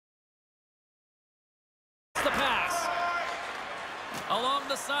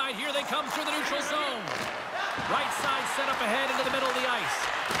the side. Here they come through the neutral zone. Right side set up ahead into the middle of the ice.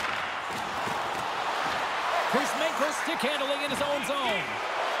 Kuzmenko stick handling in his own zone.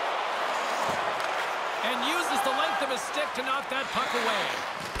 And uses the length of his stick to knock that puck away.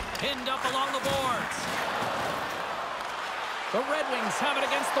 Pinned up along the boards. The Red Wings have it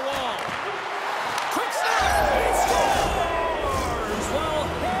against the wall. Quick snap! He scores! Well,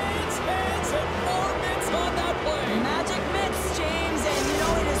 heads, and more mitts on that play. Magic mitts, James, and you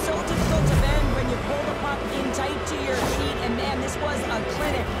know it is so difficult to bend when you pull the puck in tight to your feet, and man, this was a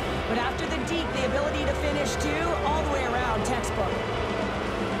clinic. But after the deke, the ability to finish too, all the way around, textbook.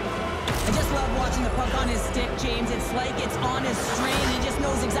 I just love watching the puck on his stick, James. It's like it's on his string. He just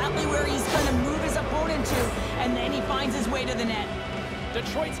knows exactly where he's going to move his opponent to, and then he finds his way to the net.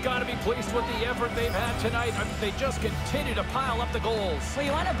 Detroit's got to be pleased with the effort they've had tonight. I mean, they just continue to pile up the goals. Well,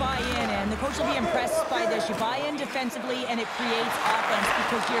 you want to buy in, and the coach will be impressed by this. You buy in defensively, and it creates offense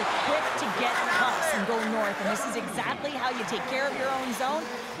because you're quick to get pucks and go north, and this is exactly how you take care of your own zone.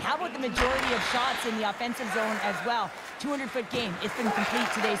 How about the majority of shots in the offensive zone as well? 200-foot game. It's been complete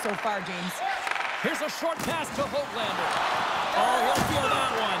today so far, James. Here's a short pass to Hoglander. Oh, he'll feel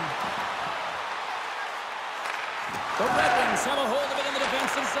that one. The Red Wings have a hold of it in the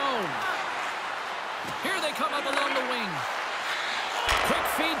defensive zone. Here they come up along the wing. Quick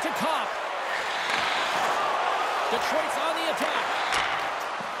feed to Kopp. Detroit's on the attack.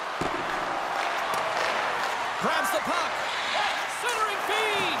 Grabs the puck. Centering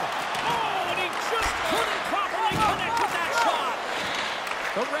feed. Oh, and he just couldn't properly connect with that shot.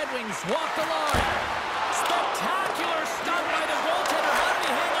 The Red Wings walk the line. Spectacular stunt by the goaltender. How did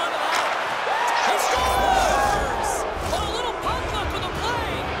he hang on to that? He scores! Oh, a little puck luck with the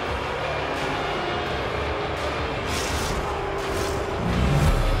play.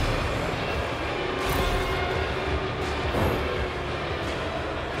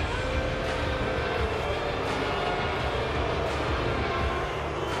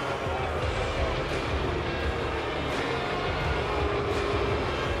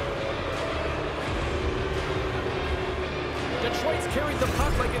 Detroit's carried the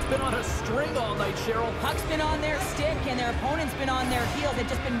puck like it's been on a string all night, Cheryl. Puck's been on their stick, and their opponent's been on their heels. They've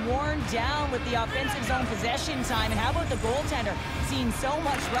just been worn down with the offensive zone possession time. And how about the goaltender? Seeing so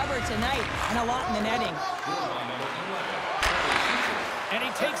much rubber tonight and a lot in the netting. And he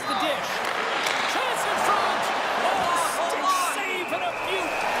takes the dish. Chance in front! Oh, stick save and a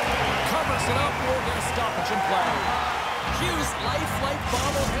beaut! Covers it up, we'll get a stoppage in play. Hughes' lifelike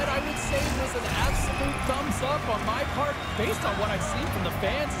bobblehead, I would say, was an absolute thumbs up on my part, based on what I've seen from the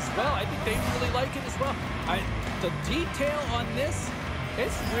fans as well. I think they really like it as well. The detail on this, it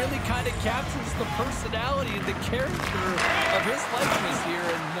really kind of captures the personality and the character of his likeness here,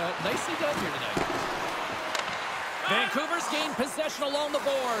 and nicely done here tonight. Vancouver's gained possession along the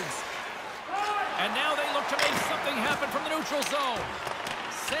boards. And now they look to make something happen from the neutral zone.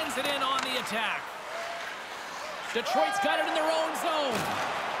 Sends it in on the attack. Detroit's got it in their own zone.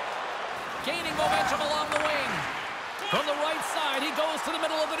 Gaining momentum along the wing. From the right side, he goes to the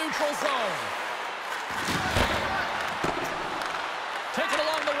middle of the neutral zone. Taken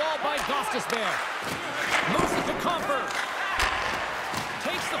along the wall by Gostisbehere. Moves it to Comfort.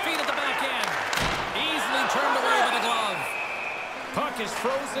 Takes the feed at the back end. Easily turned away by the glove. Puck is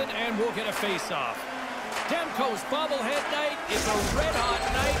frozen, and we'll get a face-off. Demko's bobblehead night is a red-hot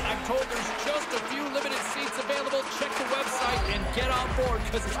night. I'm told there's just a few limited seats available. Check the website and get on board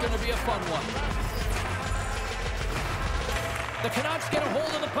because it's going to be a fun one. The Canucks get a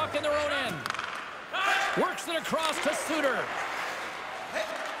hold of the puck in their own end. Works it across to Suter.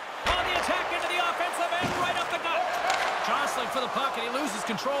 On the attack into the offensive end, right up the gut. Jostling for the puck, and he loses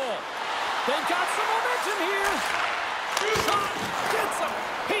control. They've got some momentum here. Shot, gets a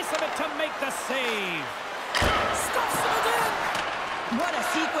piece of it to make the save. Stuffs it in. What a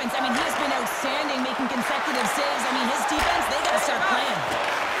sequence. I mean, he has been outstanding, making consecutive saves. I mean, his defense, they got to start playing.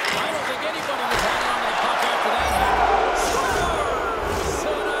 I don't think anybody was hanging on to the puck after that. Scores!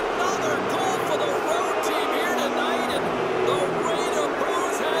 And another goal for the road team here tonight, and the rain of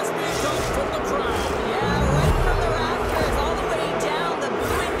boos has begun from the crowd. Yeah, right from the rafters, all the way down. The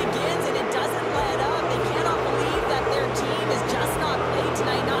booing begins, and it doesn't let up. They cannot believe that their team is just not played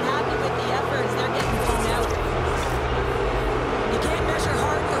tonight, not happy with the efforts. They're getting thrown out. You can't measure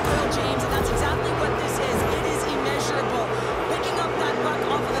hard or will, James, and that's exactly what this is. It is immeasurable. Picking up that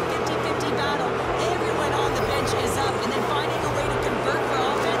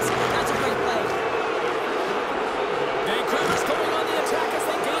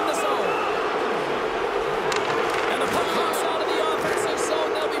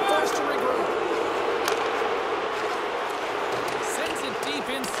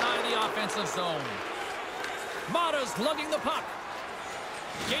zone. Mata's lugging the puck.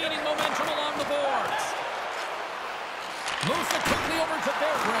 Gaining momentum along the boards. Moves it quickly over to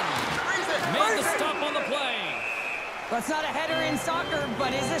Berggren. Made the stop on the play. Well, it's not a header in soccer,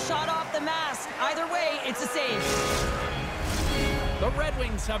 but is a shot off the mask. Either way, it's a save. The Red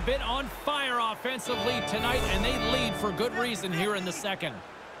Wings have been on fire offensively tonight, and they lead for good reason here in the second.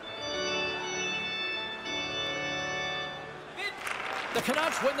 The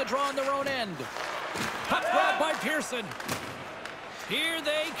Canucks win the draw on their own end. Puck grab by Pearson. Here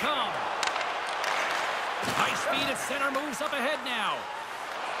they come. High speed at center, moves up ahead now.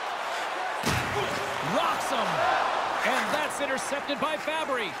 Rocks him. And that's intercepted by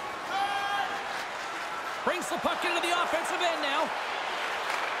Fabry. Brings the puck into the offensive end now.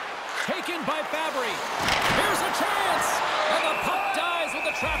 Taken by Fabry. Here's a chance. And the puck dies with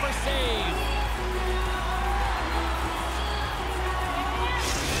the trapper save.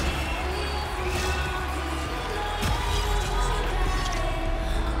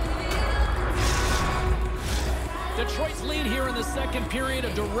 Detroit's lead here in the second period,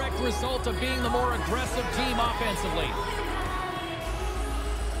 a direct result of being the more aggressive team offensively.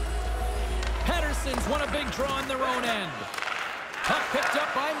 Pettersson's won a big draw in their own end. Puck picked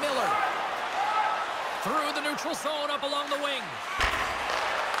up by Miller. Through the neutral zone, up along the wing.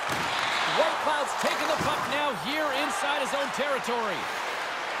 Whitecloud's taking the puck now here inside his own territory.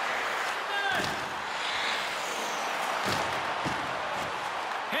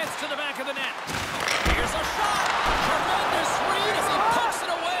 Heads to the back of the net. Here's a shot. Tremendous read as he pokes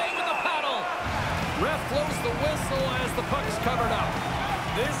it away with the paddle. Ref blows the whistle as the puck's covered up.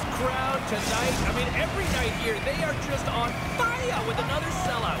 This crowd tonight, I mean, every night here, they are just on fire with another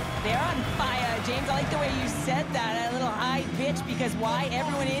sellout. They're on fire, James. I like the way you said that, a little high pitch, because why?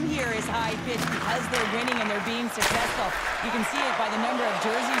 Everyone in here is high pitch because they're winning and they're being successful. You can see it by the number of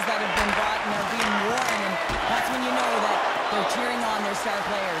jerseys that have been bought and are being worn, and that's when you know that they're cheering on their star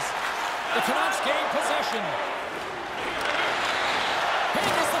players. The Canucks gain possession.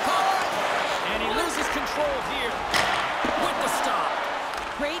 He gets the puck. And he loses control here with the stop.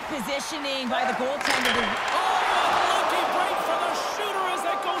 Great positioning by the goaltender. Oh, a lucky break for the shooter as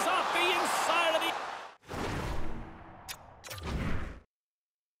that goes off the inside of the...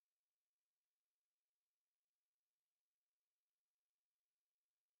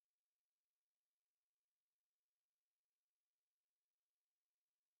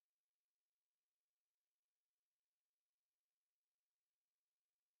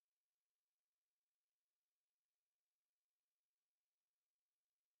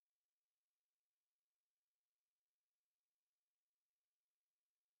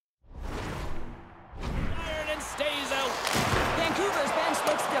 Stays out. Vancouver's bench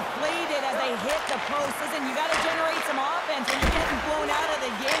looks deflated as they hit the post. Listen, you got to generate some offense when you're getting blown out of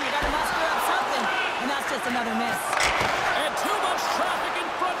the game. You got to muster up something, and that's just another miss. And too much traffic in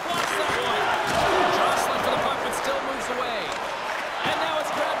front blocks that one. Jostling for the puck, but still moves away. And now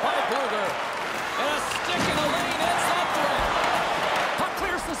it's grabbed by Bluger. And a stick in the lane ends that threat. Puck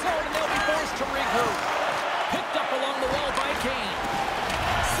clears the zone, and they'll be forced to regroup. Picked up along the wall by Kane.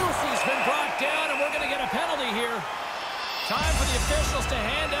 Soucy's been brought down, and we're going to get a penalty here. Time for the officials to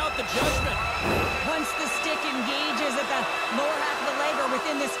hand out the judgment. Once the stick engages at the lower half of the leg or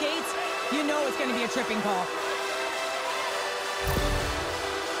within the skates, you know it's going to be a tripping call.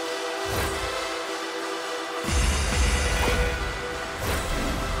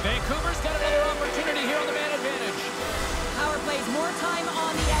 Vancouver's got another opportunity here on the man advantage. Power plays, more time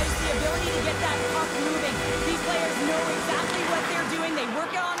on the ice, the ability to get that puck moving. These players know exactly what they're doing. They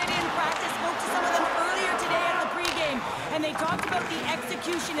work on it in practice. Spoke to some of them earlier today at the pregame, and they talked about the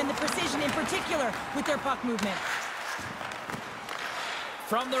execution and the precision in particular with their puck movement.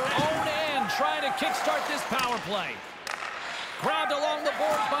 From their own end, trying to kickstart this power play. Grabbed along the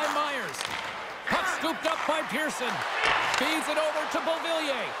boards by Myers. Puck scooped up by Pearson. Feeds it over to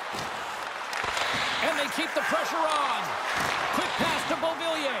Beauvillier. And they keep the pressure on. Quick pass to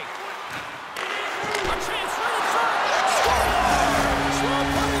Beauvillier. A chance right in front. Score! So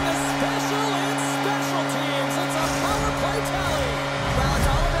putting the special in special teams. It's a power play tally. Well, it's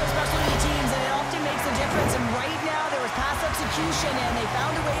all about specialty teams, and it often makes a difference. And right now, there was pass execution, and they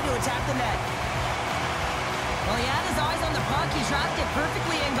found a way to attack the net. Well, he had his eyes on the puck. He tracked it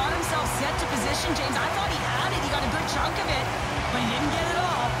perfectly and got himself set to position, James. I thought he had it. He got a good chunk of it, but he didn't get it all.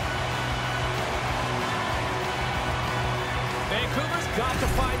 Vancouver's got to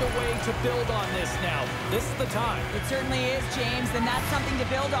find a way to build on this now. This is the time. It certainly is, James, and that's something to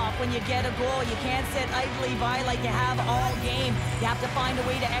build off when you get a goal. You can't sit idly by like you have all game. You have to find a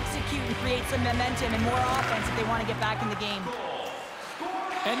way to execute and create some momentum and more offense if they want to get back in the game.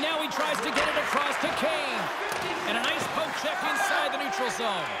 And now he tries to get it across to Kane. And a nice poke check inside the neutral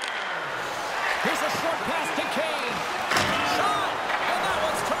zone. Here's a short pass to Kane. Shot! And that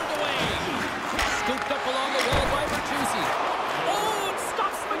one's turned away. Scooped up along the wall by Pt2. Oh, it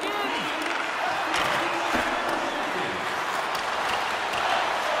stops him again.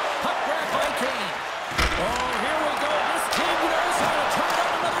 Puck grab by Kane. Oh, here we go. This team knows how to turn on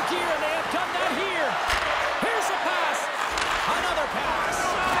another gear, and they have done that here. Here's a pass. Another pass.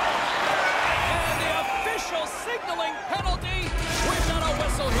 And the official signaling penalty. We've got a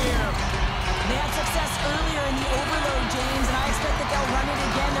whistle here. They had success earlier in the overload, James, and I expect that they'll run it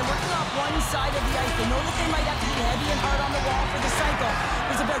again. They're working off one side of the ice. They know that they might have to be heavy and hard on the wall for the cycle.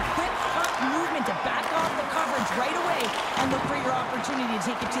 There's a bit of quick puck movement to back off the coverage right away and look for your opportunity to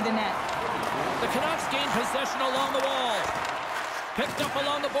take it to the net. The Canucks gain possession along the wall. Picked up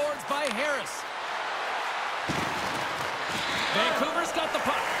along the boards by Harris. Vancouver's got the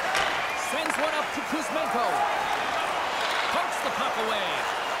puck. Sends one up to Kuzmenko. Pokes the puck away.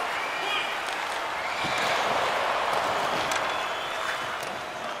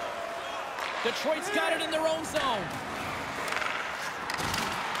 Detroit's got it in their own zone.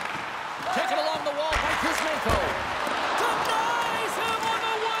 Taken along the wall by Kuzmenko. Denies him on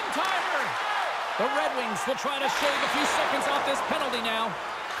the one-timer. The Red Wings will try to shave a few seconds off this penalty now.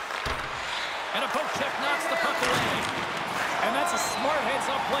 And a poke check knocks the puck away. And that's a smart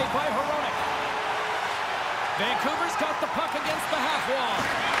heads-up play by Hronek. Vancouver's got the puck against the half wall.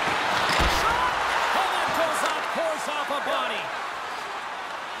 Shot! Oh, that goes off, pours off a body.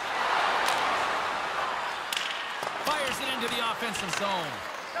 Fires it into the offensive zone.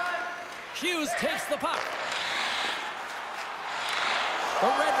 Hughes takes the puck. The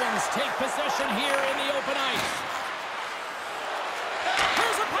Red Wings take possession here in the open ice.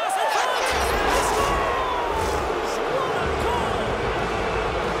 Here's a pass in front! He scores! What a goal!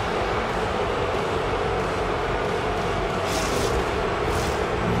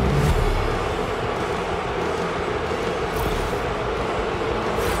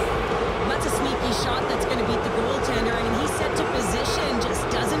 That's a sneaky shot that's going to beat the goaltender. I mean, he's set to position, just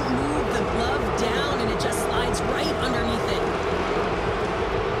doesn't move the glove down, and it just slides right underneath it.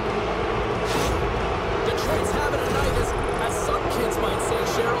 Detroit's having a night, as some kids might say,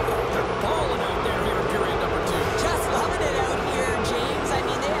 Cheryl. They're balling out there here in period number 2. Just loving it out here, James. I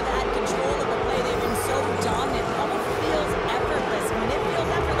mean, they have had control of the play. They've been so dominant. It almost feels effortless. When it feels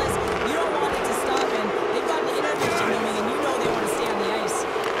effortless, you don't want it to stop, and they've got the intermission going, and you know they want to stay on the ice.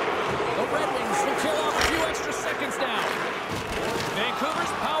 The Red Wings will kill off a few extra seconds now.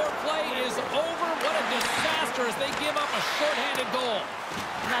 Vancouver's power play is over. What a disaster as they give up a shorthanded goal.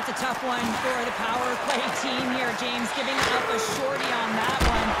 That's a tough one for the power play team here, James, giving up a shorty on that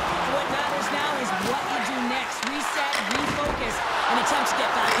one. What matters now is what you do next. Reset, refocus, and attempt to get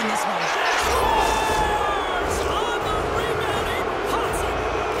back in this one. Scores! On the rebound, he pots it!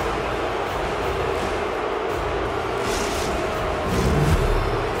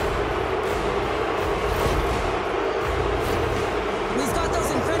 He's got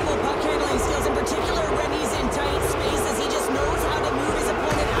those incredible puck handling skills, in particular when he's in tight spaces. He just knows how to move his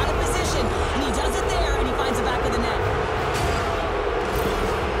opponent out of position, and he does it there, and he finds the back of the net.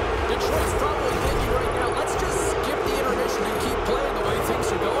 Detroit's probably thinking right now, let's just skip the intermission and keep playing the way things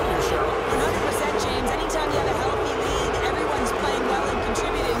are going here, Cheryl. 100%, James. Anytime you have a healthy league, everyone's playing well and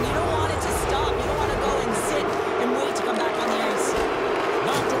contributing. You don't want it to stop. You don't want to go and sit and wait to come back on the ice.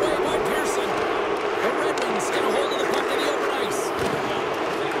 Knocked away by Pearson. The Red Wings get a hold of the puck in the open ice.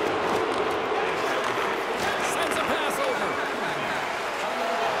 Sends a pass over.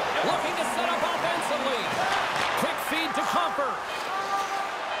 Looking to set up offensively. Quick feed to Comper.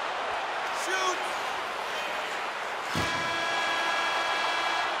 Shoot!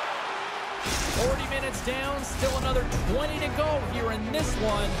 40 minutes down, still another 20 to go here in this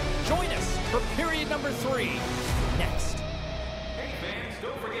one. Join us for period number 3 next. Hey fans,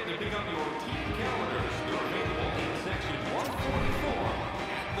 don't forget to pick up your team calendars. They're available in section 144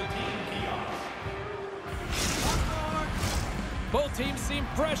 at the team kiosk. Both teams seem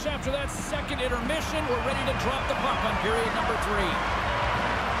fresh after that second intermission. We're ready to drop the puck on period number 3.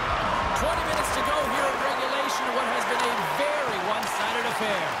 20 minutes to go here in regulation of what has been a very one-sided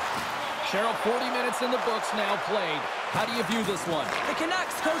affair. Cheryl, 40 minutes in the books now played. How do you view this one? The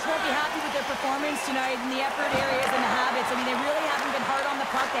Canucks coach won't be happy with their performance tonight in the effort areas and the habits. I mean, they really haven't been hard on the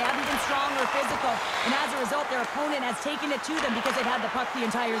puck. They haven't been strong or physical. And as a result, their opponent has taken it to them because they've had the puck the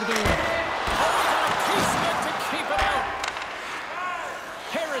entire game. Oh, got a piece of it to keep it out.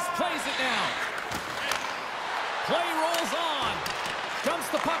 Harris plays it now. Play rolls on.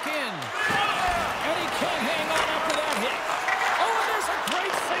 Dumps the puck in. And he can't hang on after that hit. Oh, and there's a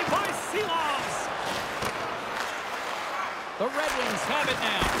great The Red Wings have it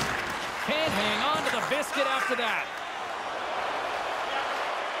now. Can't hang on to the biscuit after that.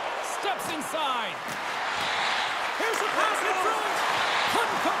 Steps inside. Here's a pass in front.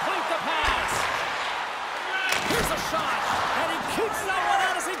 Couldn't complete the pass. Here's a shot. And he keeps that one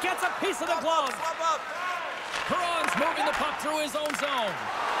out as he gets a piece of the glove. Perron's moving the puck through his own zone.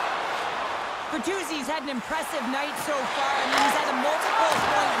 Bertuzzi's had an impressive night so far. I mean, he's had a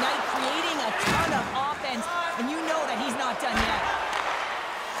multiple-point night, creating a ton of offense, and you know that he's not done yet.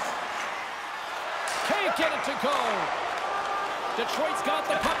 Can't get it to go. Detroit's got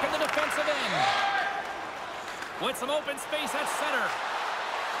the puck in the defensive end. With some open space at center.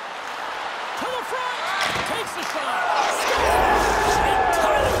 To the front. Takes the shot. Scores! And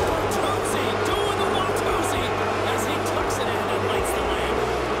Tyler Bertuzzi doing the Watusi as he tucks it in and lights the lamp.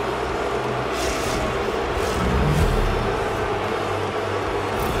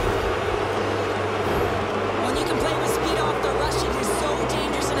 When you can play with speed off the rush, it is so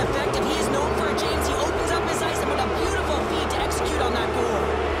dangerous and effective. He is known for it, James. He opens up his ice and with a beautiful feed to execute on that goal.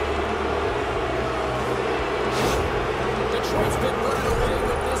 Detroit's been running away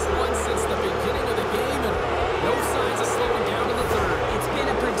with this one since the beginning of the game, and no signs of slowing down in the third. It's been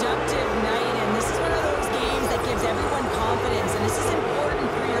a productive night, and this is one of those games that gives everyone confidence, and this is important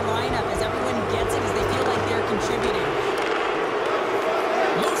for your lineup as everyone gets it, as they feel like they're contributing.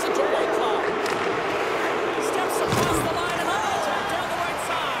 Moves it to Whitecloud. Steps across the line and on attack down the right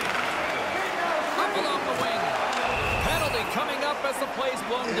side. Up along the wing. Penalty coming up as the play's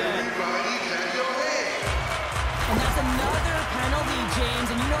blown dead. And that's another penalty, James,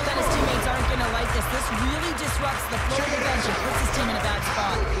 and you know that his teammates aren't going to like this. This really disrupts the flow of the bench and puts his team in a bad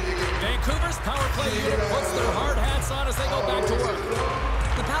spot. Vancouver's power play unit puts their hard hats on as they go back to work.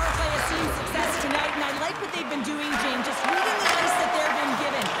 The power play has seen success tonight, and I like what they've been doing, James, just reading the ice that they've been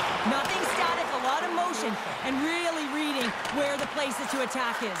given. Nothing static, a lot of motion, and really reading where the places to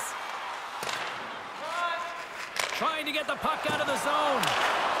attack is. Trying to get the puck out of the zone.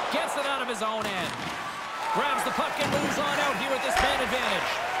 Gets it out of his own end. Grabs the puck and moves on out here with this man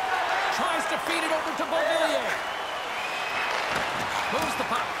advantage. Tries to feed it over to Beauvillier. Moves the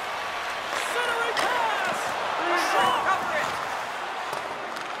puck. Centering pass! Shot! Cover it!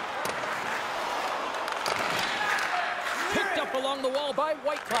 Picked up along the wall by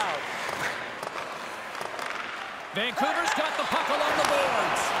Whitecloud. Vancouver's got the puck along the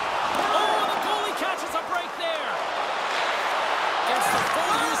boards. Oh, the goalie catches a break there. Gets the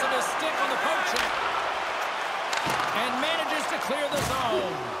full use of his stick on the poke check. And manages to clear the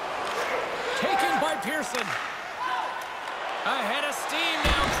zone. Taken by Pearson. Ahead of steam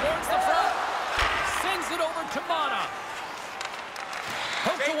now towards the front. Sends it over to Mata.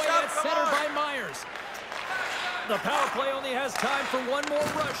 Poked away at center by Myers. The power play only has time for one more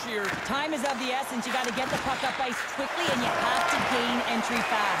rush here. Time is of the essence. You got to get the puck up ice quickly, and you have to gain entry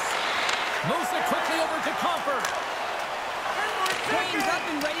fast. Moves it quickly over to Comfort. James up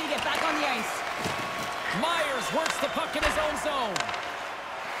and ready to get back on the ice. Myers works the puck in his own zone.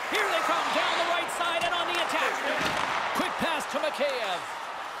 Here they come down the right side and on the attack. Quick pass to Mikheyev.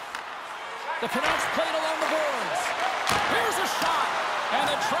 The Canucks played along the boards. Here's a shot,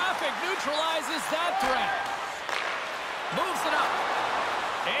 and the traffic neutralizes that threat. Moves it up.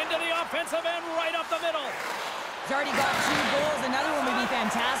 Into the offensive end, right up the middle. He's already got 2 goals. Another one would be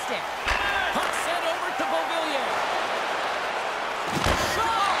fantastic. Puck sent over to Beauvillier.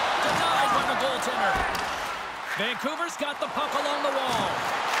 Shot! Denied by the goaltender. Vancouver's got the puck along the wall.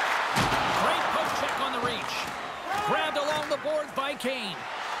 Great poke check on the reach. Grabbed along the boards by Kane.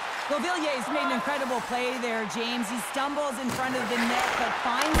 Beauvillier's made an incredible play there, James. He stumbles in front of the net, but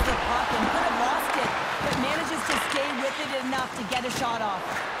finds the puck and could have lost it, but manages to stay with it enough to get a shot off.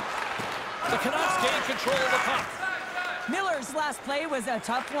 The Canucks gain control of the puck. Miller's last play was a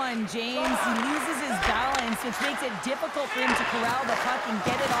tough one, James. He loses his balance, which makes it difficult for him to corral the puck and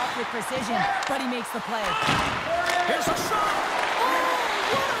get it off with precision, but he makes the play. Here's a shot! Oh,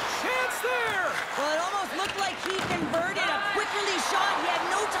 what a chance there! Well, it almost looked like he converted a quick release shot. He had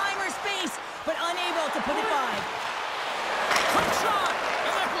no time or space, but unable to put it by. Quick shot!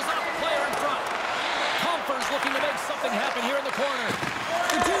 And that goes off the player in front. Comfort's looking to make something happen here in the corner.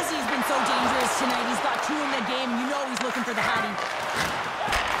 Bertuzzi's been so dangerous tonight. He's got 2 in the game. You know he's looking for the hattie.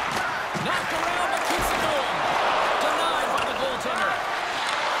 Knocked around, but keeps it going. Denied by the goaltender.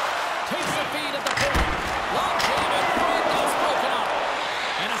 Takes the feed at the point. Long jam and point that's broken up.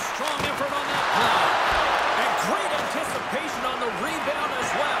 And a strong effort on that play. And great anticipation on the rebound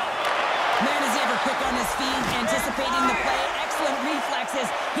as well. Man is ever quick on his feet, anticipating the play. Excellent reflexes.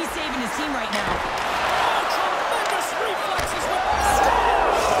 He's saving his team right now. Oh, tremendous reflexes with the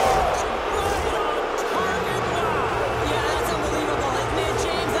stairs. Right on target now. Yeah, that's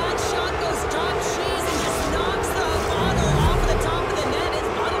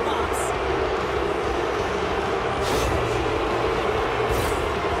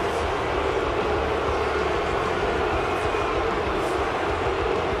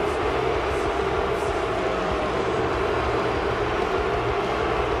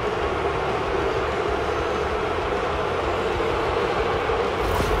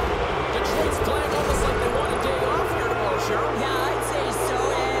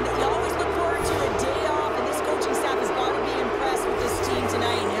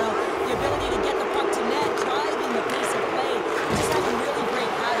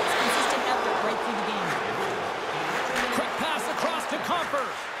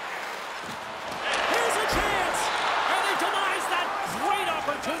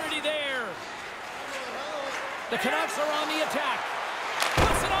opportunity there. The Canucks are on the attack.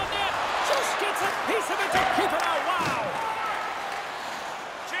 Puts it on net. Just gets a piece of it to keep it out. Wow.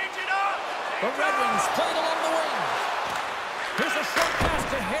 Change it up. The Red Wings played along the wing. Here's a short pass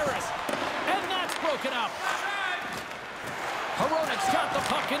to Harris. And that's broken up. Hronek's got the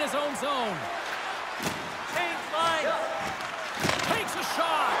puck in his own zone. Change line. Takes a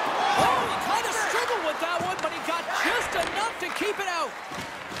shot. Oh, he kind of struggled with that one, but he got just enough to keep it out.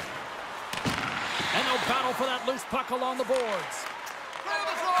 And no battle for that loose puck along the boards.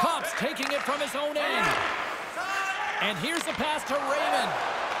 Cops taking it from his own end. And here's the pass to Raymond.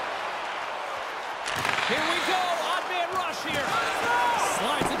 Here we go. Odd man rush here.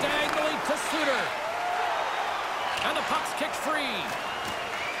 Slides it diagonally to Suter. And the puck's kicked free.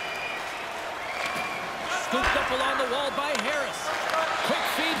 Scooped up along the wall by Harris. Quick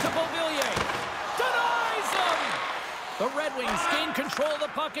feed to Beauvillier. Denies him! The Red Wings gain control of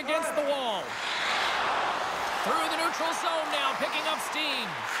the puck against the wall. Through the neutral zone now, picking up steam.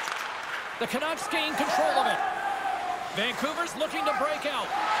 The Canucks gain control of it. Vancouver's looking to break out.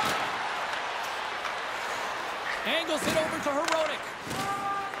 Angles it over to Hronek.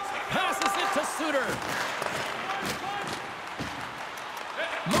 Passes it to Suter.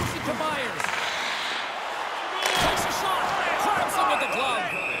 Moves it to Myers. Takes a shot. Grabs him with the glove.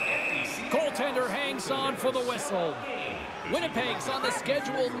 Goaltender hangs on for the whistle. Winnipeg's on the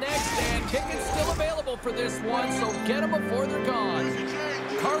schedule next, and tickets still available for this one, so get them before they're gone.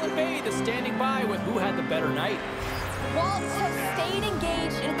 Carlin May is standing by with who had the better night. Waltz has stayed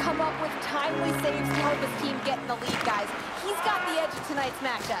engaged and come up with timely saves to help his team get in the lead, guys. He's got the edge of tonight's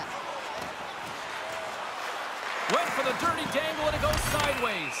matchup. Went for the dirty dangle, and it goes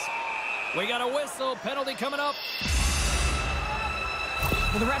sideways. We got a whistle. Penalty coming up.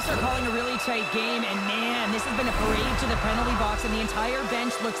 Well, the refs are calling a really tight game, and man, this has been a parade to the penalty box, and the entire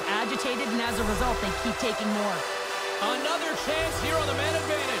bench looks agitated, and as a result, they keep taking more. Another chance here on the man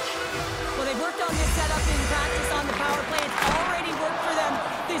advantage. Well, they've worked on this setup in practice on the power play. It's already worked for them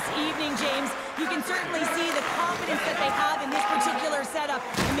this evening, James. You can certainly see the confidence that they have in this particular setup,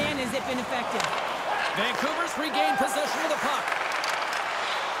 and man, has it been effective. Vancouver's regained possession of the puck.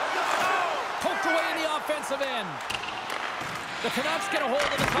 Poked away in the offensive end. The Canucks get a hold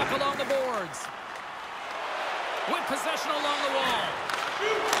of the puck along the boards. With possession along the wall.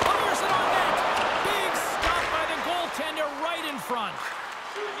 Fires it on net. Big stop by the goaltender right in front.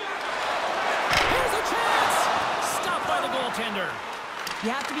 Here's a chance. Stopped by the goaltender.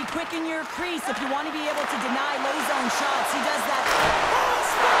 You have to be quick in your crease if you want to be able to deny low zone shots. He does that. Oh,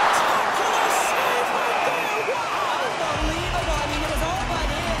 spectacular save right there. Wow. Unbelievable. I mean, it was all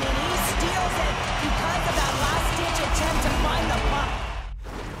but in, and he steals it because of that last-ditch attempt to find the puck.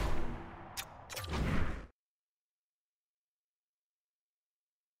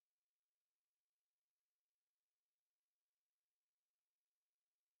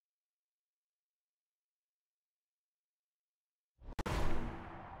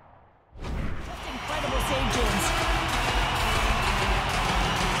 Just incredible save, James.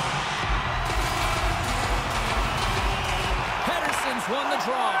 Pettersson's won the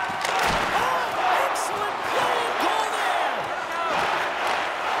draw. Oh, excellent play and goal there.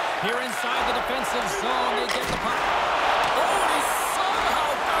 Here inside the defensive zone, they get the puck. Oh, he somehow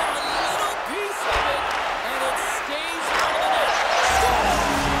got a little piece of it, and it stays out of the net. Scores!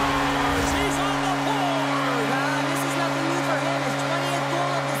 He's on the board. This is nothing new for him. His 20th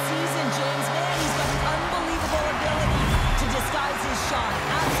goal of the season, James. Man, he's got an unbelievable ability to disguise his shot.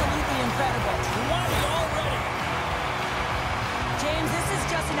 Absolutely incredible. 20 already. James, this is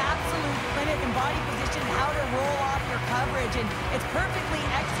just an absolute clinic in body position, how to roll off your coverage, and it's perfectly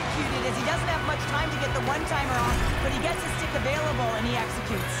executed as he doesn't have much time to get the one-timer on, but he gets his stick available and he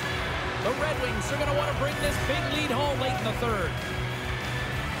executes. The Red Wings are going to want to bring this big lead home late in the third.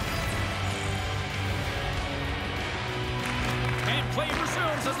 And play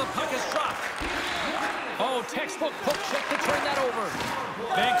resumes as the puck is dropped. Oh, textbook poke check to turn that over.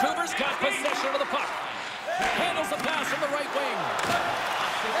 Vancouver's got possession of the puck. Handles the pass from the right wing.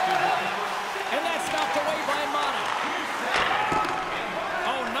 And that's knocked away by Mana.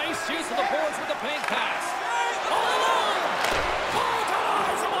 Oh, nice use of the boards with the bank pass. All alone! Oh,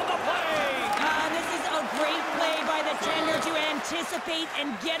 denies him on the play! This is a great play by the tender to anticipate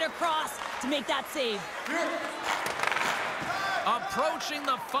and get across to make that save. Approaching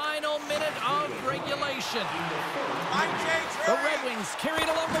the final minute of regulation. The Red Wings carried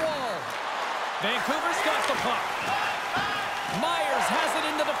along the wall. Vancouver's got the puck. Myers has it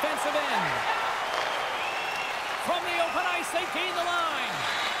in the defensive end. From the open ice, they gain the line.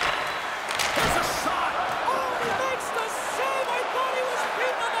 Here's a shot. Oh, he makes the save. I thought he was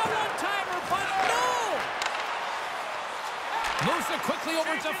beaten on the Moves it quickly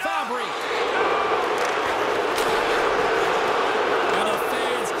over to Fabry. And a